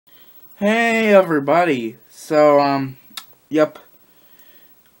Hey everybody. Yep.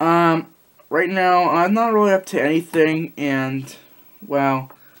 Um, right now I'm not really up to anything, and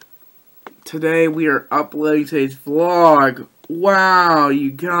well, today we are uploading today's vlog. Wow, you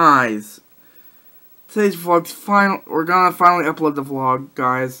guys. Today's vlog's final. We're gonna finally upload the vlog,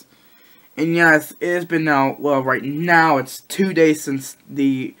 guys. And yes, it has been now. Well, right now it's 2 days since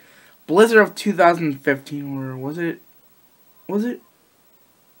the blizzard of 2015. Or was it? Was it?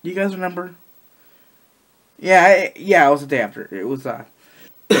 Do you guys remember? Yeah, it was the day after. It was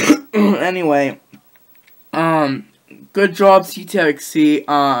anyway, um, good job, CTXC.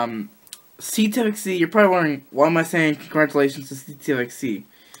 CTXC, you're probably wondering, why am I saying congratulations to CTXC?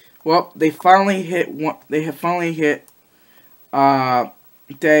 Well, they finally hit one. They have finally hit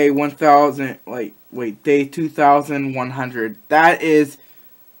day 1,000. Day 2,100. That is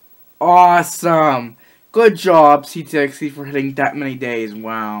awesome. Good job, CTXC, for hitting that many days.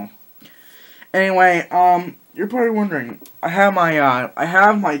 Wow. Anyway, you're probably wondering, I have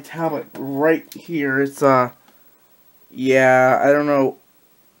my tablet right here. It's, yeah, I don't know.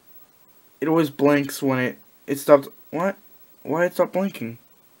 It always blinks when it stops. What? Why it stopped blinking?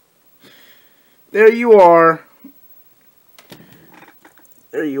 There you are.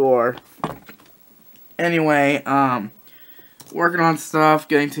 There you are. Anyway, working on stuff,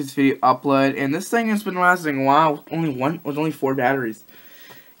 getting to this video upload, and this thing has been lasting a while with only 4 batteries.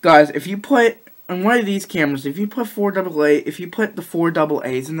 Guys, if you put on one of these cameras, if you put the 4 double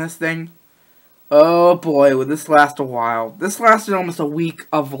A's in this thing, oh boy, would this last a while. This lasted almost a week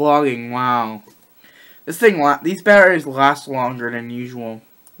of vlogging. Wow. These batteries last longer than usual.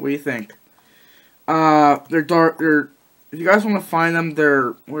 What do you think? They're dark. If you guys want to find them,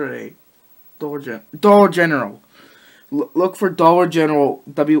 what are they? Dollar General. Look for Dollar General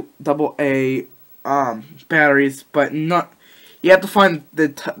AA batteries, but not. You have to find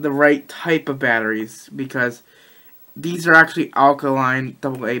the right type of batteries, because these are actually alkaline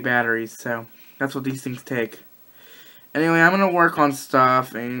AA batteries, so that's what these things take. Anyway, I'm gonna work on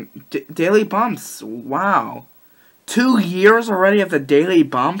stuff and daily bumps. Wow, 2 years already of the daily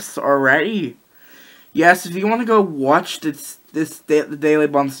bumps already. Yes, if you want to go watch the daily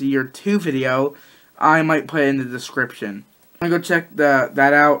bumps year 2 video, I might put it in the description. I'm gonna go check that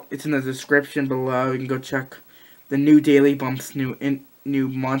out. It's in the description below. You can go check the new daily bumps new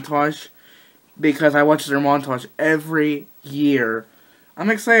montage, because I watch their montage every year.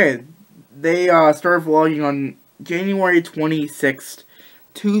 I'm excited. They started vlogging on January 26th,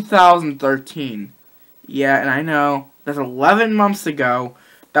 2013. Yeah, and I know that's 11 months ago.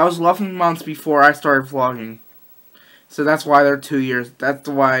 That was 11 months before I started vlogging. So that's why they're 2 years. That's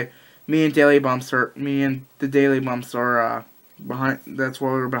why me and the Daily Bumps are behind. That's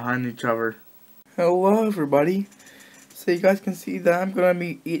why we're behind each other. Hello, everybody. So you guys can see that I'm gonna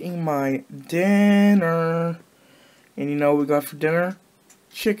be eating my dinner. And you know what we got for dinner?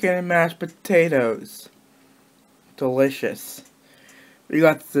 Chicken and mashed potatoes. Delicious. We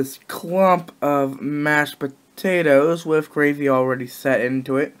got this clump of mashed potatoes with gravy already set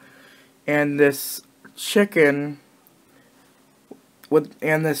into it, and this chicken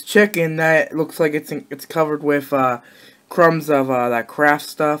that looks like it's covered with crumbs of that Kraft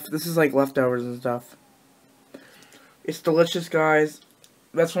stuff. This is like leftovers and stuff. It's delicious, guys.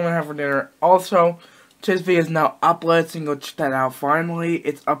 That's what I have for dinner. Also, today's video is now uploaded, so you can go check that out. Finally,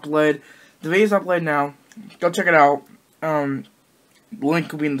 it's uploaded. The video's uploaded now. Go check it out. The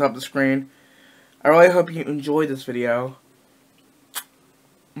link will be on the top of the screen. I really hope you enjoyed this video.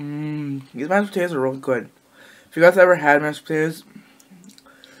 These mashed potatoes are really good. If you guys ever had mashed potatoes,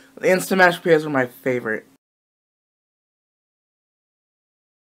 the instant mashed potatoes are my favorite.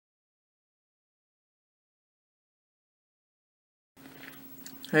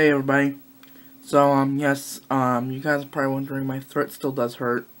 Hey everybody. So, yes, you guys are probably wondering, my throat still does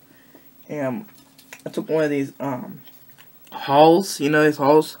hurt. And I took one of these, Halls, you know these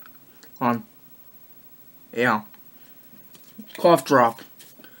Halls? Yeah. Cough drop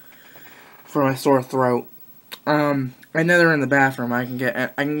for my sore throat. I know they're in the bathroom. I can get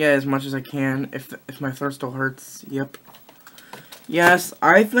as much as I can if my throat still hurts. Yep. Yes,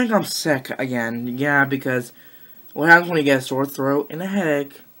 I think I'm sick again. Yeah, because what happens when you get a sore throat and a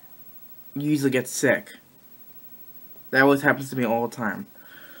headache, you usually get sick. That always happens to me all the time.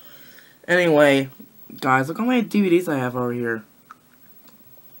 Anyway, guys, look how many DVDs I have over here.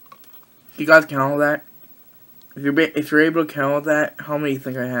 You guys count all that? If you're able to count all that, how many do you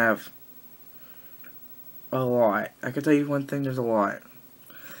think I have? A lot. I can tell you one thing, there's a lot.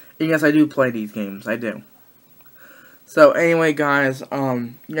 And yes, I do play these games. I do. So anyway, guys,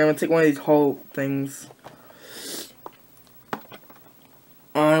 I'm gonna take one of these whole things.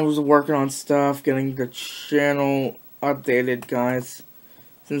 I was working on stuff, getting the channel updated, guys.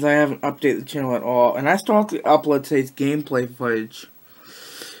 Since I haven't updated the channel at all. And I still have to upload today's gameplay footage.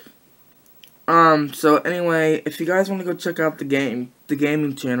 So anyway, if you guys want to go check out the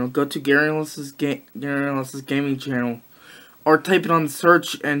gaming channel, go to Gary Alyssa's gaming channel. Or type it on the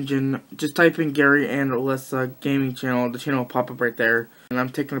search engine. Just type in Gary and Alyssa gaming channel. The channel will pop up right there. And I'm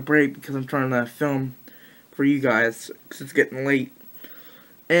taking a break because I'm trying to film for you guys. Because it's getting late.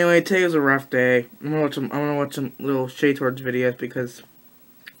 Anyway, today was a rough day. I'm gonna watch some little Shade Towards videos because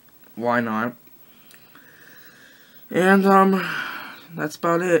why not? And that's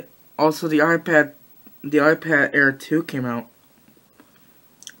about it. Also, the iPad Air 2 came out.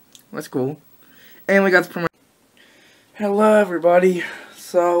 That's cool. Anyway, guys, hello everybody.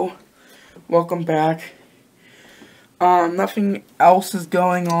 So, welcome back. Nothing else is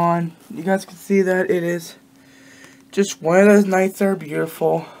going on. You guys can see that it is just one of those nights that are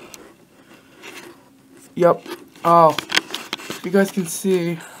beautiful. Yep. Oh, you guys can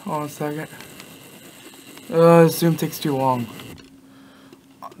see. Hold on a second. Zoom takes too long.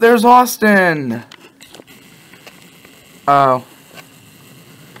 There's Austin! Oh.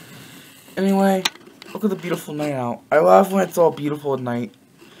 Anyway, look at the beautiful night out. I love when it's all beautiful at night.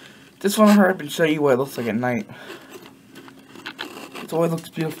 Just want to hurry up and show you what it looks like at night. It always looks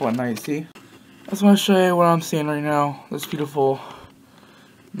beautiful at night, see? I just want to show you what I'm seeing right now. This beautiful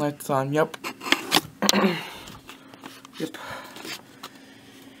nighttime. Yep. Yep.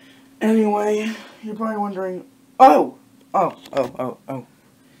 Anyway, you're probably wondering... Oh!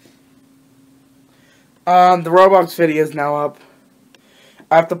 The Roblox video is now up.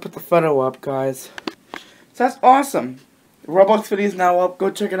 I have to put the photo up, guys. So that's awesome. The Roblox video is now up. Go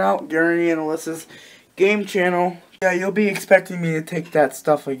check it out. Gary and Alyssa's game channel. Yeah, you'll be expecting me to take that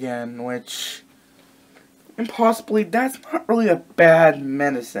stuff again, which... impossibly, that's not really a bad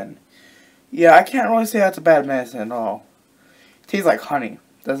medicine. Yeah, I can't really say that's a bad medicine at all. It tastes like honey,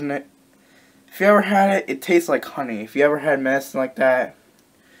 doesn't it? If you ever had it, it tastes like honey. If you ever had medicine like that,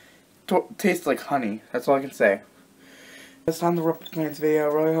 it tastes like honey. That's all I can say. That's time to wrap up tonight's video.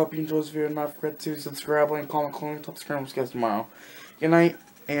 I really hope you enjoyed this video. Do not forget to subscribe, like, comment, talk to screen. We'll see you guys tomorrow. Good night,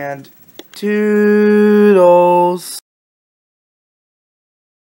 and toodles.